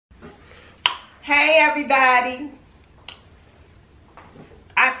Hey everybody.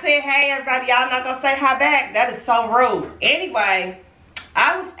 I said hey everybody. Y'all not gonna say hi back? That is so rude. Anyway,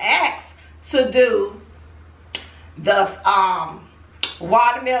 I was asked to do the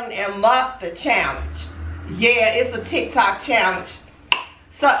watermelon and mustard challenge. Yeah, it's a TikTok challenge.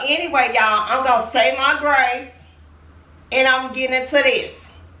 So anyway, y'all, I'm gonna say my grace and I'm getting into this.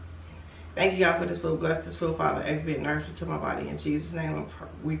 Thank you, God, for this food. Bless this food, Father, as being nourishment to my body. In Jesus' name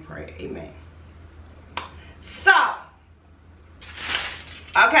we pray. Amen. So,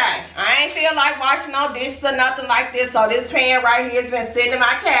 okay, I ain't feel like washing no dishes or nothing like this. So this pan right here has been sitting in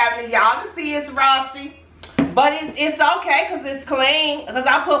my cabinet. Y'all can see it's rusty. But it's okay because it's clean. Because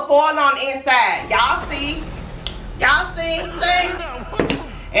I put foil on the inside. Y'all see? Y'all see?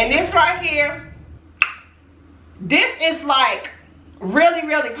 And this right here, this is like really,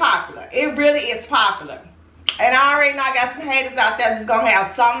 really popular. It really is popular. And I already know I got some haters out there that's going to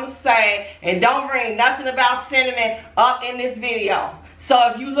have something to say and don't bring nothing about cinnamon up in this video. So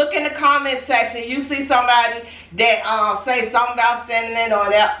if you look in the comment section, you see somebody that say something about cinnamon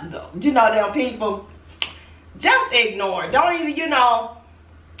or that, you know, them people, just ignore it. Don't even, you know,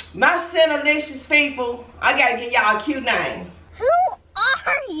 my Cinnalicous people, I got to give y'all a cute name. Who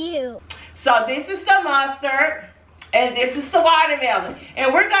are you? So this is the mustard. And this is the watermelon.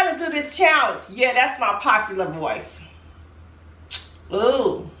 And we're going to do this challenge. Yeah, that's my popular voice.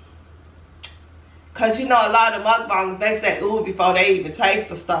 Ooh. Because, you know, a lot of mukbangers, they say ooh before they even taste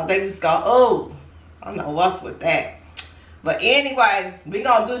the stuff. They just go, ooh. I don't know what's with that. But anyway, we're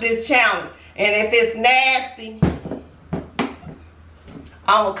going to do this challenge. And if it's nasty,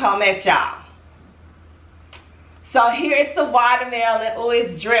 I'm going to come at y'all. So here's the watermelon. Oh,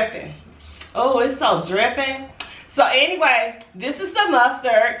 it's dripping. Oh, it's so dripping. So anyway, this is the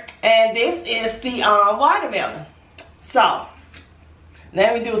mustard and this is the watermelon. So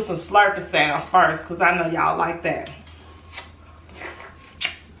let me do some slurping sounds first because I know y'all like that.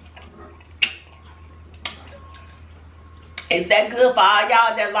 Is that good for all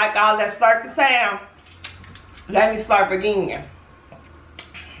y'all that like all that slurping sound? Let me slurp again.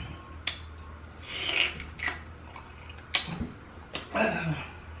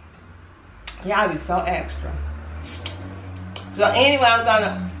 Y'all be so extra. So anyway,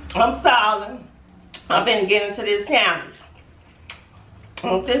 I'm stalling. I'm finna get into this challenge.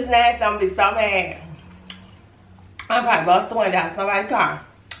 If this nasty, I'm gonna be so mad. I'm probably bust the window out of somebody's car.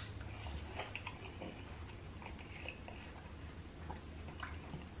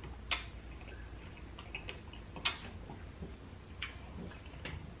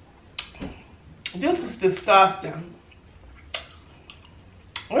 This is disgusting.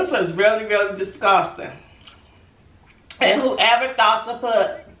 This is really, really disgusting. And whoever thought to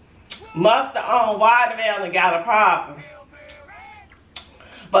put mustard on watermelon got a problem.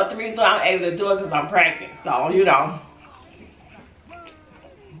 But the reason I'm able to do it is because I'm pregnant. So, you know.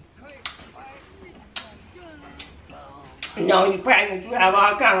 You know, when you're pregnant, you have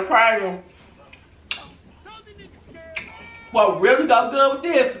all kind of cravings. What really goes good with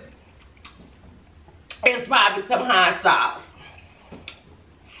this is probably some hot sauce.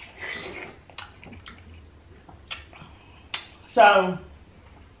 So,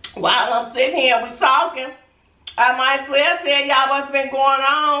 while I'm sitting here, we talking, I might as well tell y'all what's been going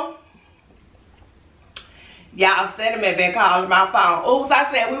on. Y'all cinnamon been calling my phone. Oops, I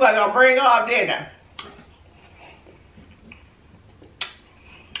said we were going to bring her up dinner.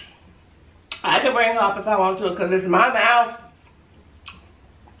 I can bring her up if I want to because it's my mouth.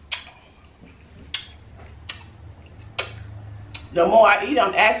 The more I eat,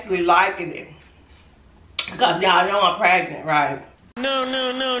 I'm actually liking it. Because y'all know I'm pregnant, right? No.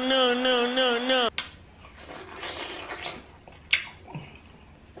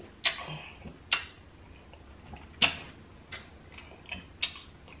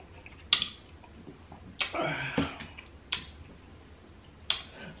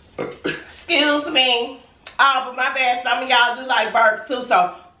 Excuse me. Oh, but my bad. Some of y'all do like burps too,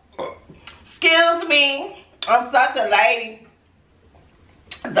 so excuse me. I'm such a lady.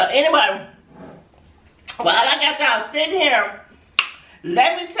 So anyway, while I got y'all sitting here,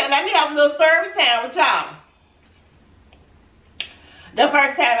 let me have a little story time with y'all. The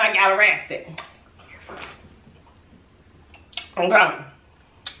first time I got arrested. Okay.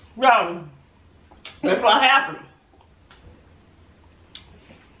 Wrong. That's what happened.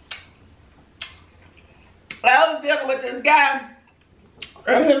 I was dealing with this guy,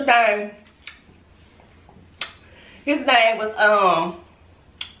 and his name was a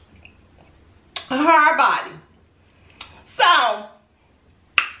hard body. So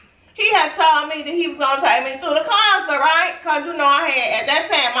he he had told me that he was gonna take me to the concert, right? Cause you know I had, at that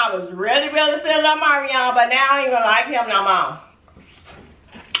time I was really feeling up Marion, but now I don't even like him no more.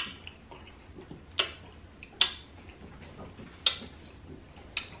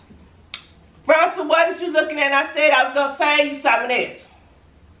 From what is you looking at? I said I was gonna tell you some of this.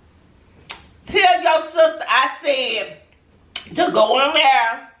 Tell your sister I said to go in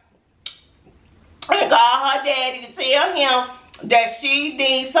there and call her daddy to tell him that she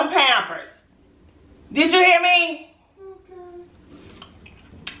needs some Pampers. Did you hear me?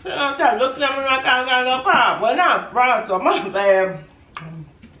 Okay. I'm looking at me like I got no problem. Well, not front, so my bad.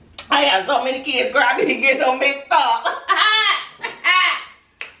 I got so many kids, girl, I be getting them mixed up.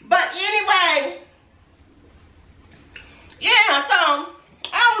 But anyway, yeah, so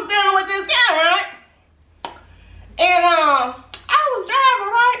I was dealing with this guy, right? And I was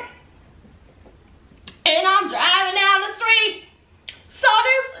driving, right? And I'm driving down the street. So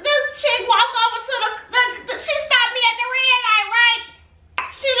this chick walked over to the she stopped me at the red light, right?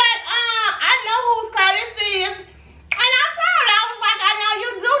 She like, I know whose car this is. And I told her, I was like, I know you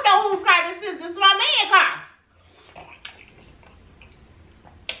do know whose car this is. This is my man's car.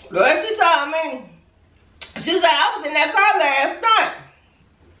 Girl, she told me, she said, I was in that car last night.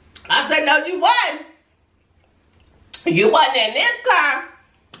 I said, no, you wasn't. You wasn't in this car.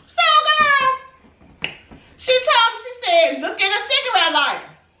 So, girl, she told me, she said, look at a cigarette lighter.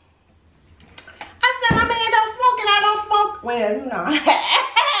 I said, my man don't smoke and I don't smoke. Well, you know,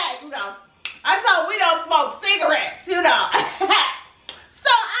 you know, I told her we don't smoke cigarettes, you know.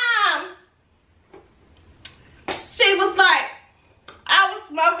 So, she was like, I was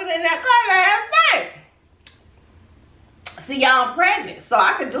smoking in that car last night. See, y'all, I'm pregnant, so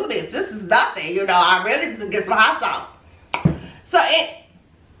I could do this. This is nothing, you know. I really could get some hot sauce. So,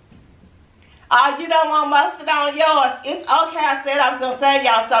 you don't want mustard on yours. It's okay. I said I was going to tell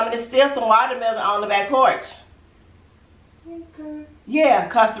y'all something. There's still some watermelon on the back porch. Okay. Yeah,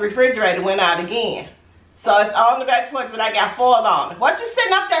 because the refrigerator went out again. So, it's on the back porch, but I got foil on it. What you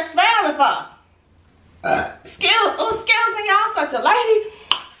sitting up there smiling for? Excuse me, y'all, such a lady.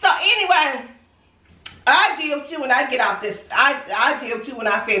 So anyway, I deal with you when I get off this. I deal with you when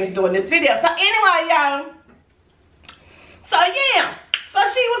I finish doing this video. So anyway, y'all. So yeah. So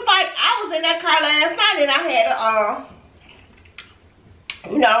she was like, I was in that car last night and I had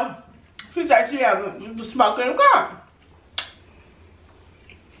you know, she said she had smoke in the car.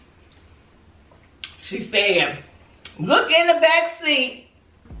 She said, look in the back seat.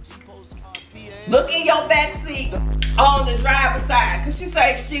 Look in your back seat on the driver's side. Because she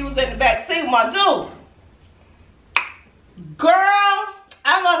said she was in the back seat with my dude. Girl,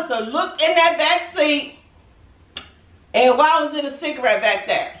 I must have looked in that back seat. And why was it a cigarette back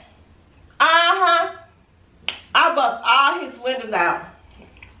there? I bust all his windows out.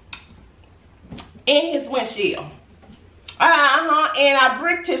 In his windshield. And I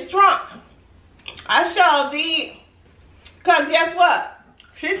bricked his trunk. I sure did. Because guess what?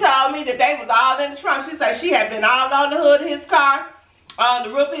 She told me that they was all in the trunk. She said she had been all on the hood of his car, on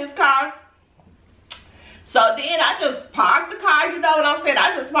the roof of his car. So then I just parked the car, you know what I'm saying?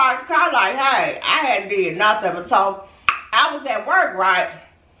 I just parked the car like, hey, I hadn't did nothing. But so I was at work, right?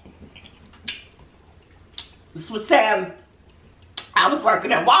 This was time I was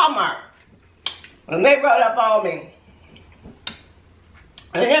working at Walmart. And they rode up on me.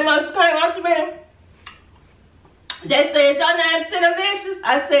 And they must have came up to me. They said, your name Cinnalicous?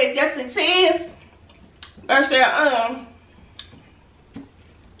 I said, yes it is. They said,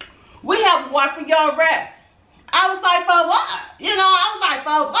 we have a warrant for your arrest. I was like, for what? You know, I was like,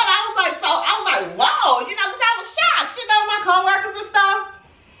 for what? I was like, whoa, you know, because I was shocked. You know, my coworkers and stuff,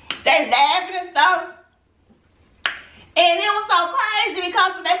 they laughing and stuff. And it was so crazy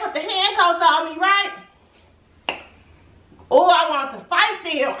because when they put the handcuffs on me, right? Oh, I wanted to fight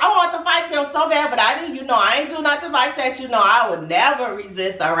them. I wanted to fight them so bad, but I didn't, you know, I ain't do nothing like that. You know, I would never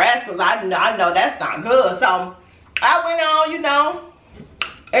resist arrest because I know that's not good. So I went on, you know,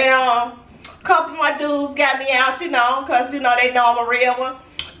 and a couple of my dudes got me out, you know, because, you know, they know I'm a real one.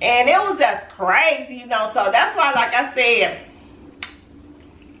 And it was just crazy, you know. So that's why, like I said,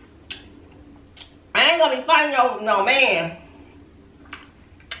 I ain't going to be fighting over no man.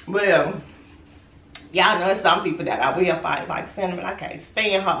 Well, y'all know there's some people that I will fight, like Cinnamon. I can't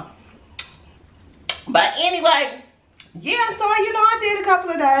stand her. But anyway, yeah, so, you know, I did a couple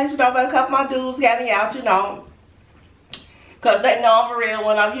of days, you know, but a couple of my dudes got me out, you know. Because they know I'm a real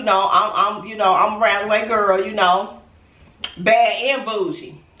one. I'm, you know, I'm a round-away girl, you know. Bad and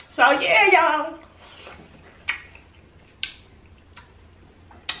bougie. So, yeah, y'all.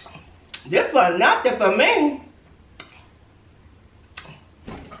 This was nothing for me.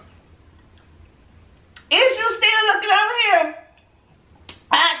 Is you still looking over here?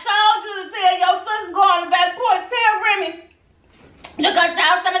 I told you to tell your sister go on the back porch. Tell Remy to go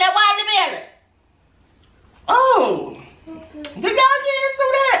down some of that watermelon. Oh, did y'all get into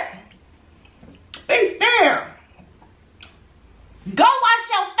that? Be still. Go wash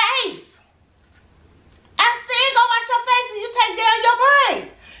your face. I said go wash your face and you take down your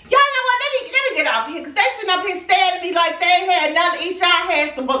braids. Y'all know what? Let me get off here because they sitting up here staring at me like they had nothing to eat. Y'all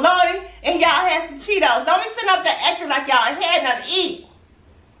had some bologna and y'all had some Cheetos. Don't be sitting up there acting like y'all had nothing to eat.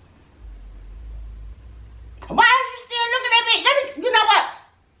 Why are you still looking at me? You know what?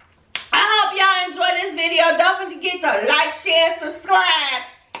 I hope y'all enjoyed this video. Don't forget to like, share, subscribe.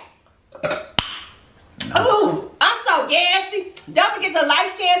 Ooh, I'm so gassy. Don't forget to like,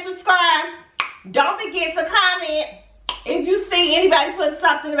 share, subscribe. Don't forget to comment. If you see anybody put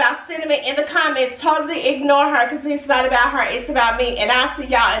something about Cinnamon in the comments, totally ignore her because it's not about her. It's about me. And I'll see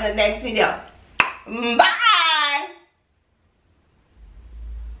y'all in the next video. Bye.